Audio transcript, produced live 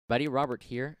everybody, Robert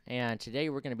here, and today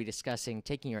we're going to be discussing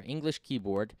taking your English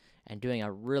keyboard and doing a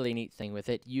really neat thing with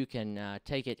it. You can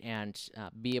take it and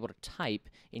be able to type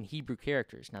in Hebrew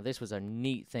characters. Now this was a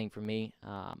neat thing for me.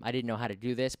 I didn't know how to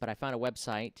do this, but I found a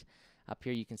website. Up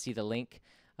here you can see the link,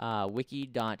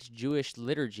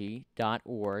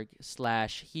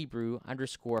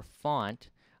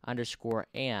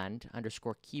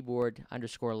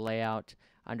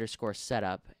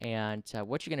 And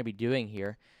what you're going to be doing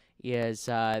here is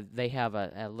they have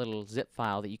a little zip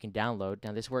file that you can download.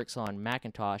 Now this works on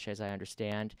Macintosh, as I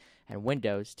understand, and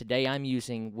Windows. Today I'm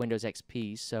using Windows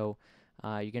XP, so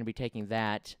you're going to be taking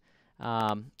that.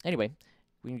 Anyway,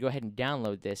 we can go ahead and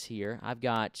download this here. I've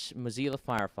got Mozilla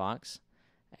Firefox,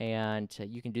 and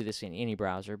you can do this in any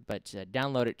browser, but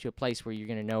download it to a place where you're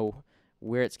going to know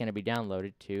where it's going to be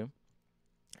downloaded to.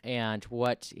 And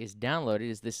what is downloaded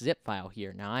is this zip file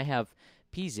here. Now I have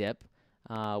pzip,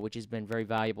 which has been very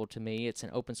valuable to me. It's an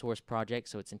open source project,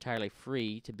 so it's entirely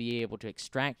free to be able to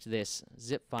extract this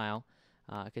zip file,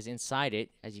 because inside it,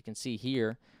 as you can see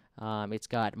here, it's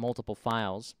got multiple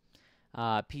files.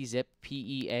 Pzip,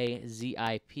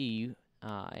 P-E-A-Z-I-P,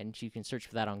 and you can search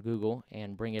for that on Google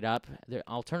and bring it up.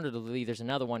 Alternatively, there's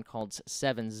another one called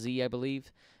 7Z, I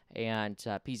believe, and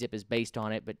pzip is based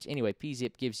on it. But anyway,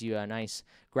 pzip gives you a nice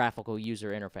graphical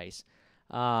user interface.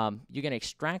 You're going to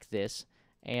extract this,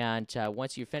 and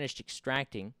once you're finished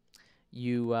extracting,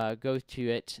 you go to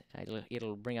it.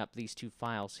 It'll bring up these two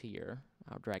files here.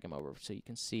 I'll drag them over so you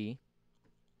can see.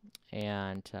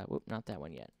 And whoop, not that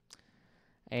one yet.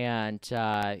 And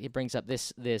it brings up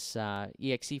this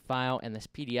exe file and this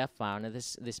PDF file. Now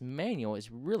this manual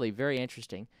is really very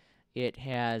interesting. It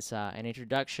has an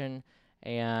introduction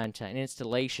and an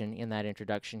installation. In that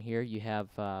introduction here, you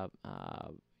have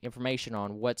information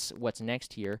on what's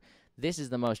next here. This is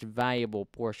the most valuable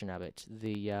portion of it,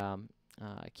 the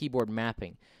keyboard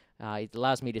mapping. It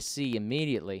allows me to see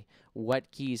immediately what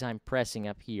keys I'm pressing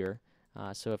up here.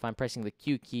 So if I'm pressing the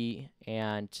Q key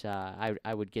and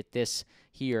I would get this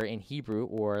here in Hebrew,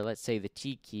 or let's say the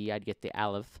T key, I'd get the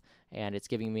Aleph, and it's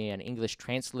giving me an English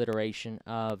transliteration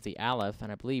of the Aleph.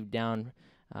 And I believe down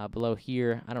below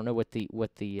here, I don't know what the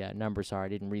numbers are. I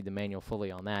didn't read the manual fully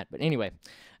on that, but anyway,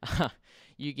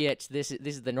 you get this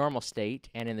is the normal state,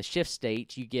 and in the shift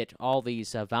state, you get all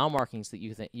these vowel markings that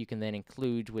you can then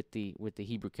include with the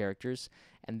Hebrew characters.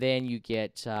 And then you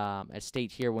get a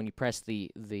state here when you press the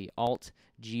Alt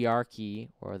GR key,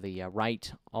 or the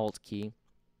right Alt key.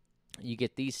 You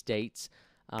get these states.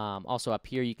 Also up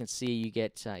here you can see you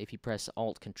get, if you press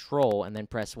Alt Control and then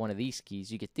press one of these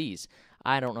keys, you get these.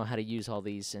 I don't know how to use all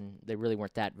these, and they really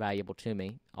weren't that valuable to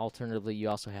me. Alternatively, you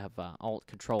also have Alt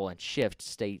Control and Shift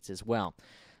states as well.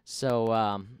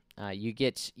 So you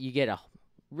get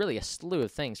really a slew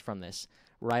of things from this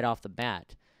right off the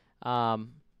bat.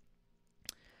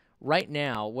 Right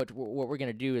now, what we're going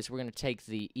to do is we're going to take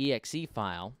the exe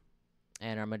file,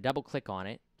 and I'm going to double click on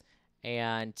it,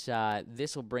 and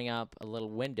this will bring up a little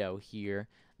window here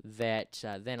that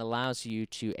then allows you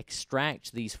to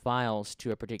extract these files to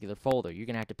a particular folder. You're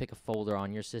going to have to pick a folder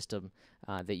on your system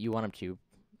that you want them to.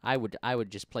 I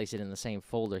would just place it in the same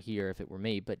folder here if it were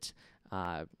me, but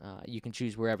you can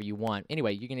choose wherever you want.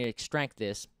 Anyway, you're going to extract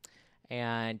this,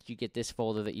 and you get this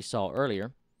folder that you saw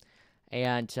earlier.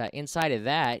 And inside of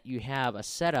that, you have a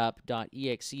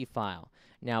setup.exe file.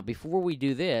 Now, before we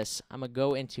do this, I'm going to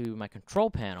go into my control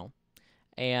panel,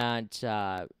 and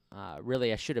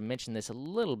really I should have mentioned this a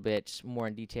little bit more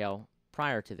in detail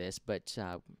prior to this, but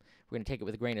we're going to take it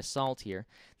with a grain of salt here.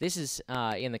 This is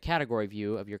in the category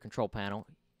view of your control panel.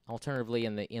 Alternatively,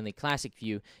 in the classic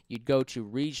view, you'd go to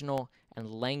regional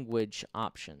and language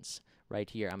options. Right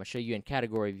here, I'm going to show you in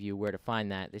category view where to find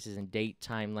that. This is in date,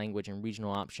 time, language, and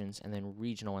regional options, and then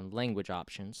regional and language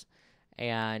options.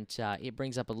 And it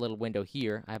brings up a little window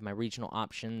here. I have my regional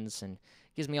options, and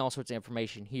it gives me all sorts of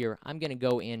information here. I'm going to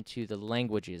go into the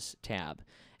languages tab.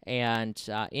 And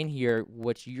in here,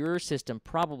 what your system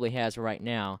probably has right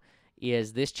now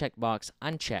is this checkbox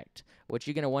unchecked. What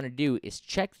you're going to want to do is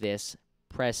check this,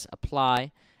 press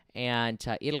apply, and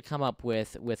it'll come up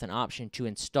with an option to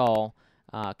install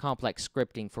complex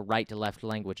scripting for right to left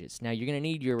languages. Now you're going to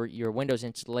need your Windows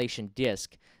installation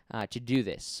disk to do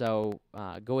this. So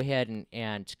go ahead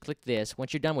and click this.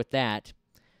 Once you're done with that,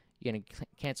 you're going to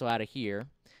cancel out of here,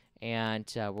 and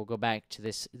we'll go back to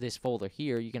this folder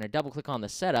here. You're going to double click on the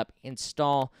setup,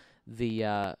 install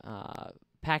the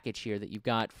package here that you've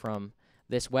got from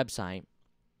this website,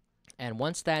 and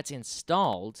once that's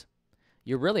installed,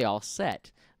 you're really all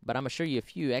set. But I'm going to show you a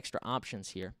few extra options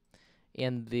here.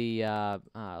 In the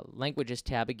Languages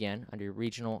tab again, under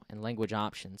Regional and Language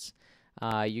Options,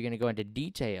 you're going to go into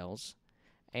Details,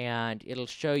 and it'll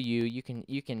show you.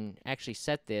 You can actually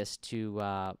set this to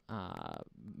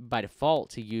by default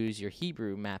to use your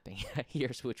Hebrew mapping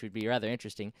here, which would be rather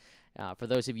interesting. For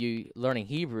those of you learning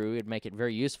Hebrew, it'd make it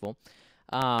very useful.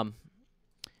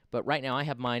 But right now I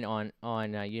have mine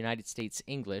on United States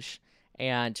English,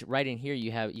 and right in here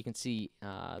you can see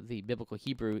the Biblical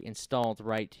Hebrew installed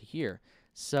right here.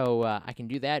 So I can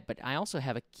do that, but I also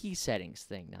have a key settings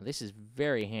thing. Now this is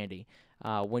very handy.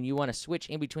 When you want to switch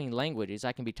in between languages,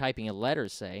 I can be typing a letter,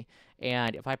 say,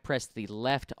 and if I press the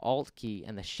left Alt key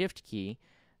and the Shift key,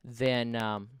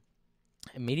 then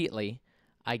immediately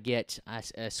I get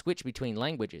a switch between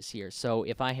languages here. So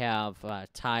if I have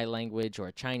Thai language or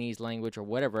a Chinese language or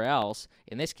whatever else,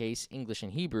 in this case English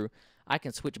and Hebrew, I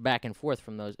can switch back and forth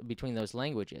from between those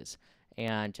languages.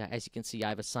 And as you can see,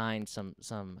 I've assigned some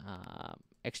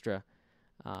extra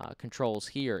controls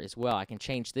here as well. I can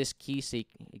change this key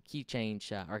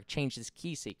change or change this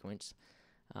key sequence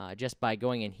just by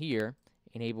going in here,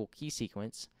 enable key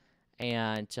sequence,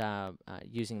 and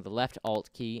using the left Alt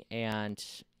key and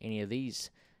any of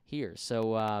these here.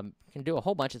 So I can do a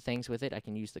whole bunch of things with it. I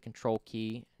can use the Control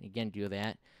key, again do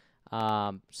that.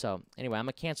 So anyway, I'm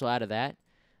going to cancel out of that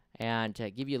and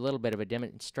give you a little bit of a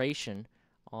demonstration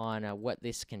on what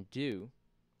this can do.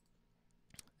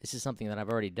 This is something that I've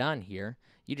already done here.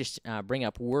 You just bring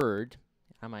up Word.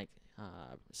 I might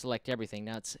select everything.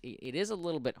 Now it is a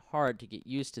little bit hard to get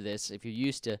used to this if you're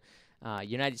used to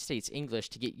United States English,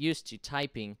 to get used to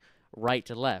typing right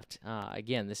to left.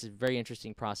 Again, this is a very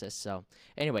interesting process. So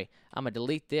anyway, I'm going to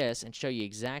delete this and show you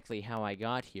exactly how I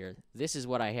got here. This is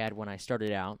what I had when I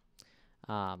started out.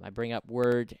 I bring up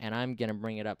Word, and I'm going to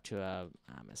bring it up to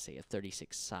I'm going to say a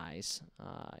 36 size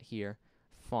here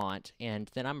font, and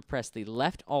then I'm going to press the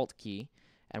left Alt key,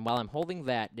 and while I'm holding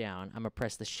that down, I'm going to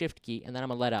press the Shift key, and then I'm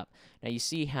going to let up. Now you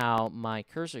see how my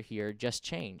cursor here just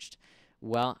changed.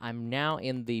 Well, I'm now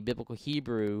in the Biblical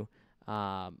Hebrew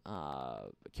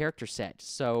character set,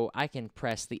 so I can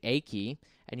press the A key,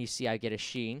 and you see I get a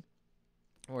sheen,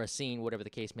 or a scene, whatever the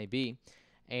case may be,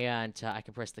 and I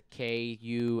can press the K,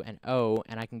 U, and O,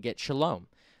 and I can get shalom.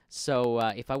 So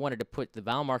if I wanted to put the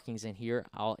vowel markings in here,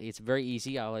 it's very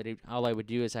easy. All I would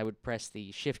do is I would press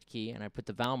the Shift key, and I put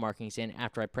the vowel markings in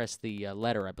after I press the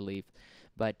letter, I believe.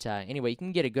 But anyway, you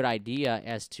can get a good idea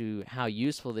as to how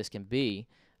useful this can be.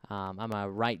 I'm going to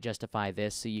right justify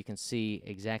this so you can see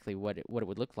exactly what it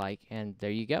would look like, and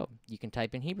there you go. You can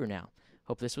type in Hebrew now.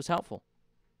 Hope this was helpful.